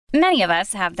Many of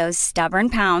us have those stubborn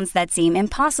pounds that seem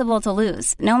impossible to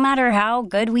lose, no matter how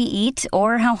good we eat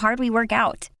or how hard we work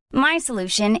out. My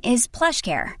solution is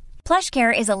PlushCare.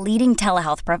 PlushCare is a leading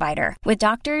telehealth provider with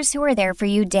doctors who are there for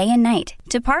you day and night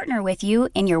to partner with you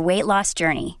in your weight loss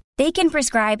journey. They can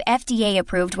prescribe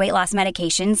FDA-approved weight loss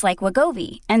medications like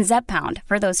Wegovy and Zepbound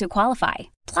for those who qualify.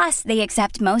 Plus, they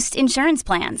accept most insurance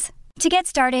plans. To get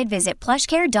started, visit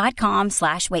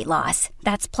plushcare.com/weightloss.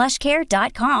 That's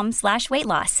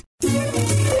plushcare.com/weightloss.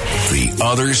 The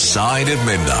Other Side of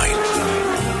Midnight.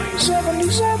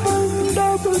 77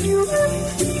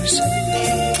 WABC.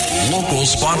 Local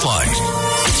Spotlight.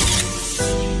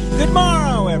 Good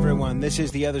morrow, everyone. This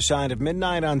is The Other Side of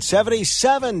Midnight on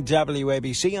 77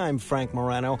 WABC. I'm Frank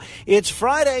Morano. It's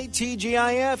Friday,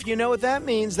 TGIF. You know what that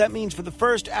means. That means for the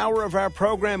first hour of our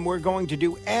program, we're going to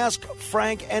do Ask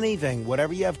Frank Anything.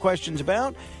 Whatever you have questions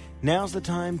about, now's the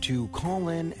time to call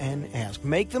in and ask.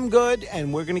 Make them good,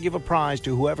 and we're going to give a prize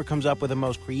to whoever comes up with the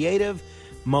most creative,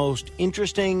 most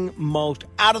interesting, most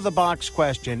out-of-the-box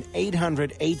question.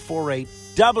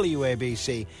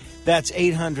 800-848-WABC. That's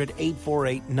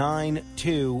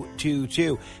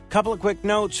 800-848-9222. Couple of quick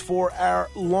notes for our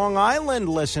Long Island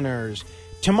listeners.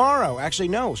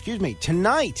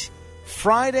 Tonight,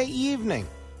 Friday evening,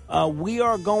 we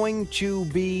are going to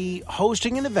be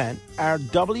hosting an event. Our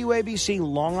WABC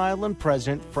Long Island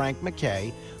president, Frank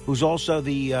McKay, who's also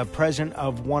the president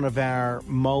of one of our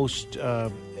most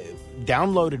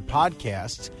downloaded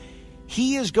podcasts,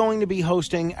 he is going to be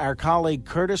hosting our colleague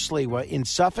Curtis Sliwa in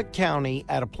Suffolk County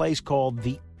at a place called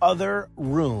The Other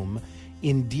Room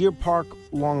in Deer Park,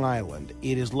 Long Island.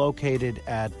 It is located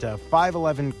at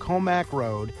 511 Comac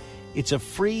Road. It's a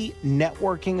free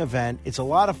networking event. It's a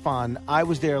lot of fun. I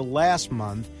was there last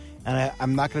month, and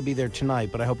I'm not going to be there tonight,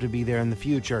 but I hope to be there in the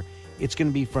future. It's going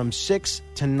to be from 6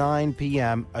 to 9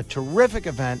 p.m., a terrific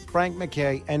event. Frank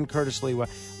McKay and Curtis Sliwa.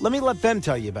 Let them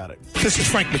tell you about it. This is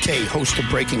Frank McKay, host of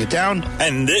Breaking It Down.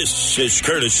 And this is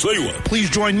Curtis Sliwa. Please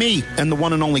join me and the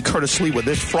one and only Curtis Sliwa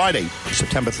this Friday,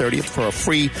 September 30th, for a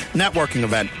free networking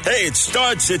event. Hey, it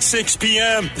starts at 6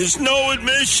 p.m. There's no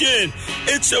admission.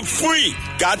 It's a free,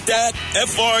 got that?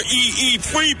 Free,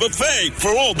 free buffet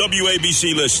for all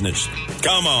WABC listeners.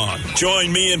 Come on,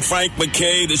 join me and Frank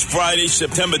McKay this Friday,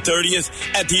 September 30th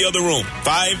at The Other Room,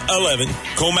 511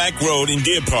 Comac Road in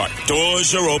Deer Park.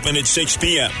 Doors are open at 6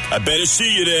 p.m. I better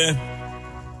see you there.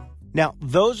 Now,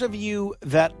 those of you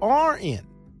that are in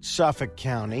Suffolk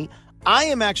County, I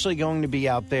am actually going to be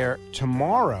out there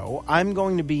tomorrow. I'm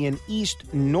going to be in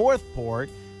East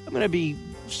Northport. I'm going to be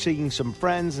seeing some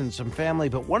friends and some family,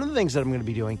 but one of the things that I'm going to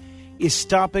be doing is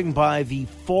stopping by the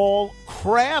Fall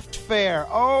Craft Fair.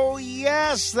 Oh,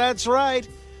 yes, that's right.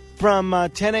 From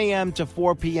 10 a.m. to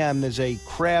 4 p.m., there's a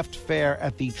craft fair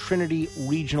at the Trinity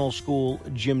Regional School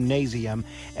Gymnasium,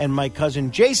 and my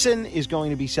cousin Jason is going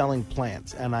to be selling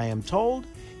plants. And I am told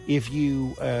if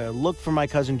you look for my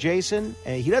cousin Jason,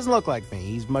 he doesn't look like me.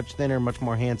 He's much thinner, much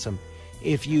more handsome.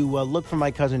 If you look for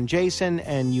my cousin Jason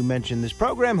and you mention this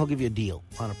program, he'll give you a deal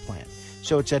on a plant.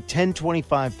 So it's at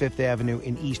 1025 Fifth Avenue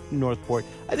in East Northport.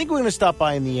 I think we're going to stop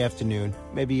by in the afternoon,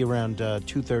 maybe around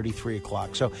 2:30, 3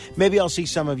 o'clock. So maybe I'll see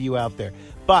some of you out there.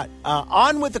 But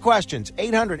on with the questions.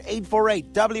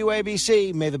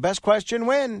 800-848-WABC. May the best question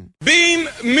win. Beam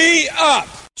me up.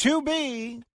 To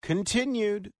be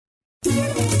continued.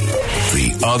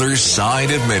 The Other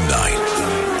Side of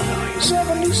Midnight.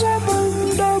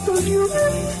 77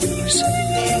 WABC.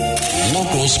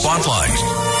 Local Spotlight.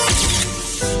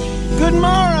 Good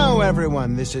morrow,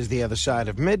 everyone. This is The Other Side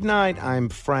of Midnight. I'm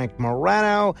Frank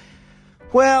Morano.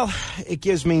 Well, it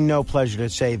gives me no pleasure to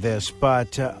say this,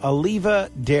 but Oliva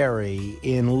Dairy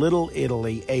in Little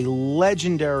Italy, a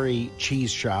legendary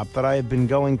cheese shop that I have been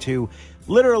going to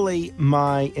literally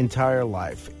my entire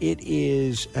life. It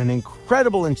is an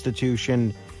incredible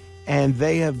institution, and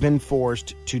they have been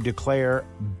forced to declare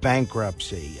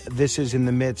bankruptcy. This is in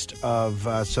the midst of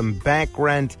some bank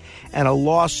rent and a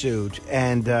lawsuit,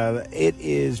 and it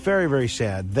is very, very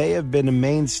sad. They have been a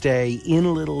mainstay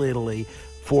in Little Italy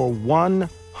for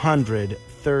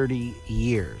 130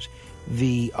 years.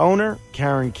 The owner,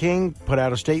 Karen King, put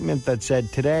out a statement that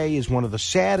said today is one of the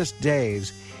saddest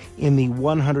days in the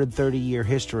 130-year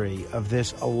history of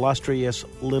this illustrious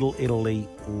Little Italy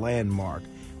landmark.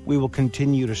 We will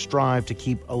continue to strive to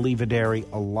keep Oliva Dairy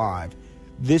alive.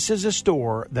 This is a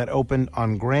store that opened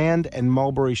on Grand and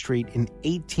Mulberry Street in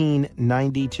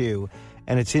 1892,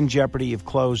 and it's in jeopardy of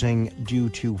closing due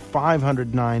to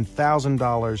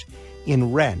 $509,000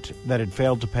 in rent that it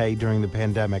failed to pay during the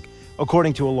pandemic,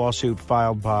 according to a lawsuit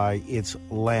filed by its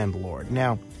landlord.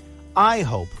 Now, I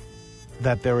hope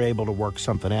that they're able to work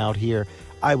something out here.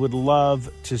 I would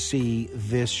love to see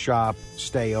this shop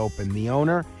stay open. The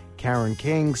owner, Karen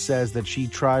King, says that she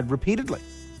tried repeatedly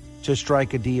to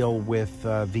strike a deal with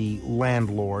the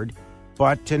landlord,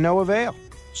 but to no avail.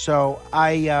 So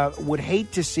I would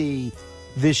hate to see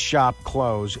this shop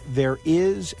close. There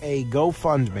is a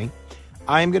GoFundMe.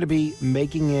 I'm going to be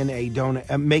making a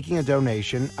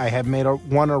donation. I have made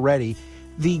one already.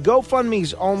 The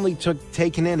GoFundMe's only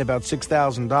taken in about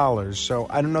 $6,000, so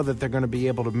I don't know that they're going to be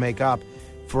able to make up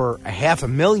for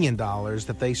 $500,000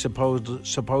 that they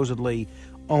supposedly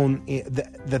own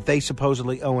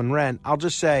in rent. I'll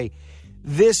just say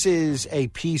this is a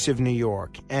piece of New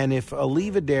York, and if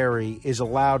Oliva Dairy is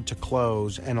allowed to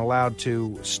close and allowed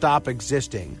to stop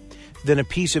existing, then a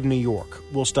piece of New York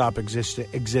will stop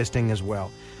existing as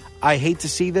well. I hate to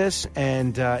see this,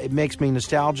 and it makes me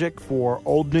nostalgic for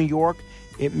old New York.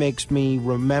 It makes me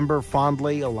remember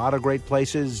fondly a lot of great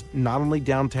places, not only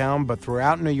downtown, but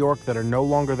throughout New York that are no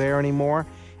longer there anymore.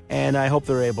 And I hope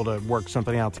they're able to work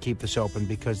something out to keep this open,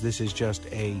 because this is just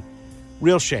a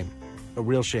real shame. A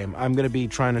real shame. I'm going to be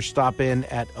trying to stop in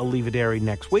at Oliva Dairy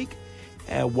next week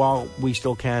while we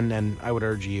still can, and I would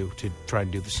urge you to try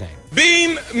to do the same.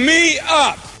 Beam me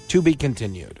up! To be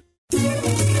continued.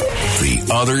 The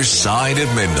Other Side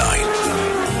of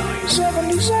Midnight.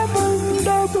 77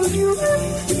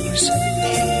 WABC.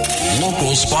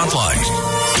 Local Spotlight.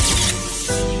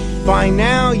 By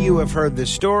now, you have heard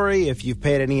this story. If you've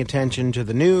paid any attention to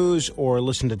the news or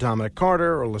listened to Dominic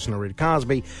Carter or listened to Rita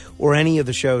Cosby or any of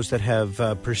the shows that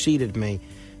have preceded me,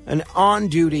 an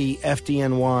on-duty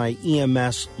FDNY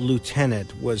EMS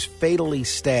lieutenant was fatally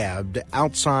stabbed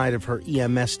outside of her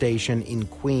EMS station in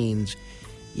Queens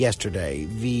yesterday.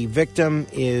 The victim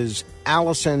is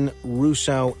Allison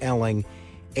Russo Elling,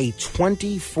 a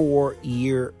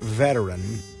 24-year veteran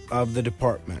of the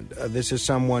department. This is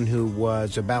someone who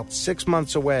was about 6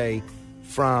 months away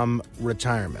from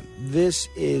retirement. This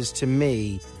is, to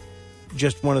me,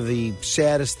 just one of the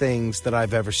saddest things that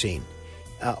I've ever seen.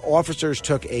 Officers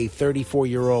took a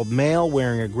 34-year-old male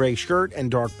wearing a gray shirt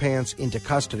and dark pants into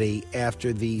custody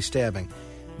after the stabbing.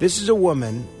 This is a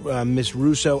woman, Miss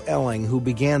Russo Elling, who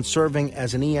began serving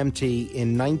as an EMT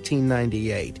in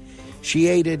 1998. She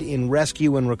aided in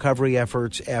rescue and recovery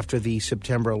efforts after the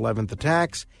September 11th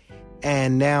attacks,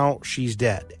 and now she's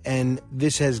dead. And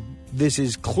this is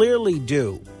clearly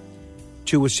due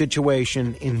to a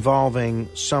situation involving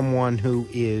someone who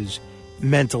is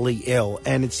mentally ill.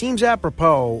 And it seems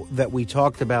apropos that we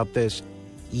talked about this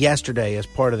yesterday as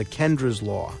part of the Kendra's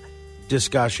Law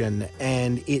discussion,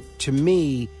 and it, to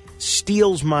me,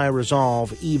 steels my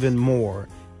resolve even more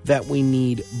that we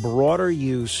need broader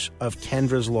use of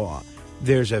Kendra's Law.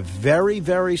 There's a very,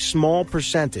 very small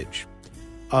percentage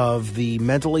of the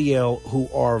mentally ill who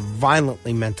are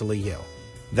violently mentally ill.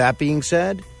 That being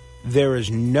said, there is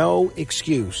no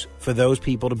excuse for those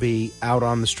people to be out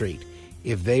on the street.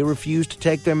 If they refuse to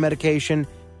take their medication,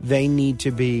 they need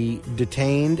to be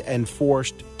detained and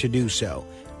forced to do so,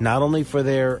 not only for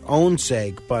their own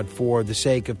sake, but for the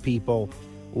sake of people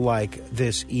like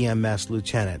this EMS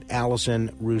lieutenant,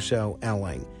 Allison Russo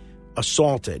Elling,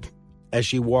 assaulted as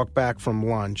she walked back from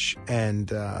lunch. And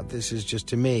this is just,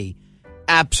 to me,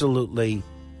 absolutely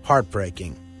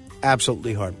heartbreaking.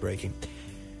 Absolutely heartbreaking.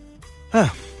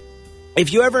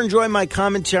 If you ever enjoy my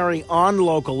commentary on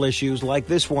local issues like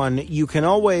this one, you can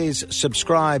always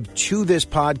subscribe to this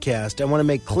podcast. I want to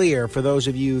make clear for those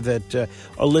of you that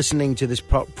are listening to this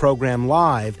program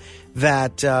live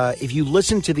that if you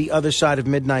listen to the Other Side of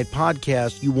Midnight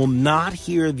podcast, you will not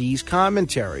hear these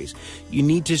commentaries. You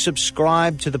need to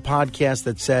subscribe to the podcast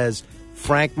that says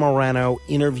Frank Morano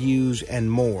Interviews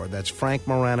and More. That's Frank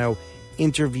Morano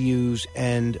Interviews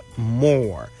and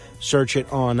More. Search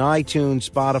it on iTunes,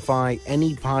 Spotify,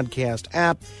 any podcast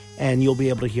app, and you'll be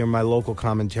able to hear my local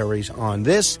commentaries on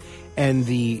this and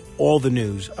all the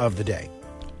news of the day.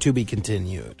 To be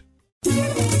continued.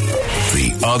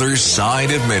 The Other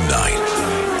Side of Midnight.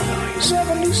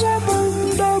 77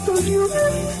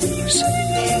 WABC.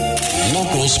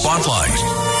 Local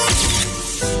Spotlight.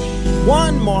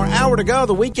 One more hour to go.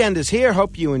 The weekend is here.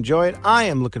 Hope you enjoy it. I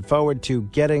am looking forward to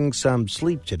getting some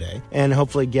sleep today and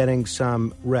hopefully getting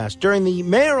some rest. During the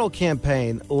mayoral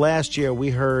campaign last year,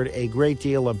 we heard a great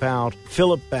deal about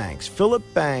Philip Banks. Philip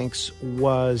Banks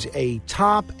was a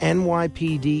top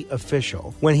NYPD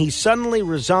official when he suddenly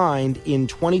resigned in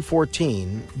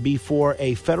 2014 before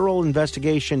a federal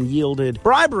investigation yielded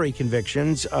bribery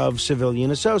convictions of civilian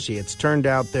associates. Turned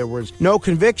out there was no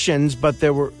convictions, but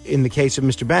there were, in the case of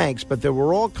Mr. Banks, but there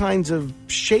were all kinds of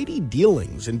shady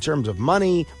dealings in terms of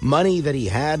money that he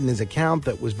had in his account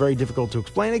that was very difficult to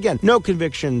explain. Again, no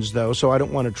convictions, though, so I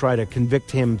don't want to try to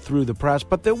convict him through the press,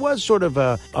 but there was sort of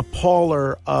a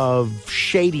pallor of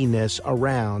shadiness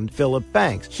around Philip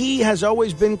Banks. He has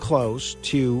always been close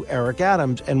to Eric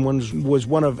Adams and was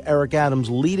one of Eric Adams'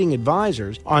 leading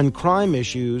advisors on crime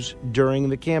issues during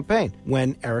the campaign.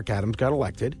 When Eric Adams got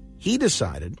elected, he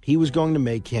decided he was going to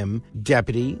make him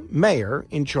deputy mayor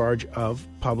in charge of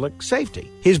public safety.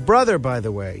 His brother, by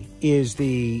the way, is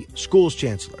the school's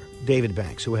chancellor, David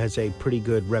Banks, who has a pretty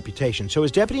good reputation. So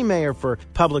as deputy mayor for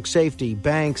public safety,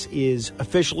 Banks is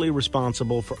officially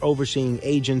responsible for overseeing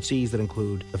agencies that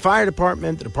include the fire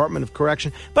department, the Department of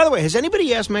Correction. By the way, has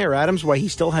anybody asked Mayor Adams why he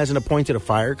still hasn't appointed a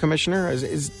fire commissioner?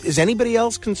 Is anybody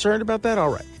else concerned about that? All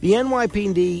right. The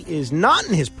NYPD is not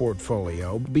in his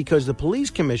portfolio because the police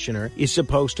commissioner is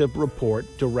supposed to report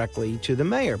directly to the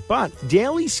mayor. But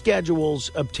daily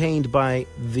schedules obtained by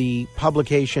the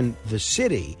publication The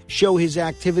City show his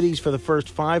activities for the first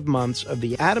 5 months of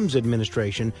the Adams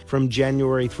administration from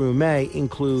January through May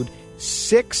include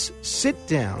 6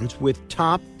 sit-downs with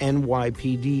top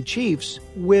NYPD chiefs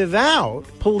without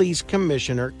Police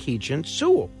Commissioner Keechant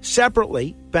Sewell.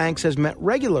 Separately, Banks has met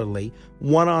regularly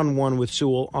one-on-one with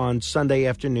Sewell on Sunday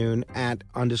afternoon at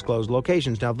undisclosed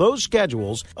locations. Now, those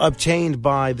schedules obtained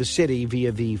by the city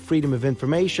via the Freedom of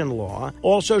Information law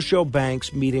also show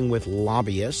Banks meeting with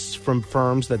lobbyists from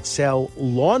firms that sell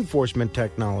law enforcement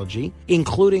technology,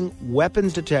 including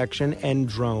weapons detection and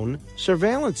drone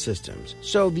surveillance systems.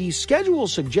 So these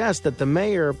schedules suggest that the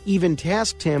mayor even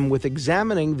tasked him with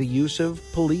examining the use of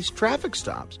police traffic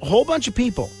stops. A whole bunch of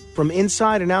people from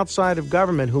inside and outside of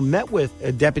government who met with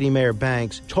Deputy Mayor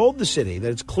Banks told the city that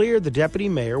it's clear the deputy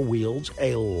mayor wields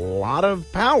a lot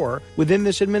of power within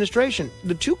this administration.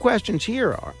 The two questions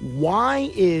here are,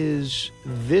 why is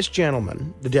this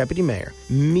gentleman, the deputy mayor,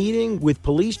 meeting with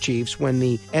police chiefs when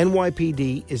the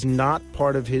NYPD is not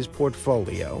part of his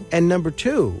portfolio? And number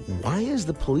two, why is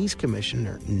the police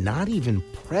commissioner not even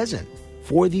present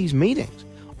for these meetings?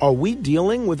 Are we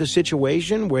dealing with a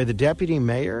situation where the deputy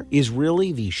mayor is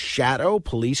really the shadow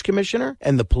police commissioner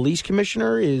and the police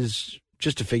commissioner is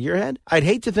just a figurehead? I'd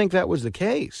hate to think that was the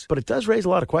case, but it does raise a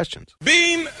lot of questions.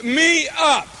 Beam me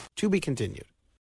up. To be continued.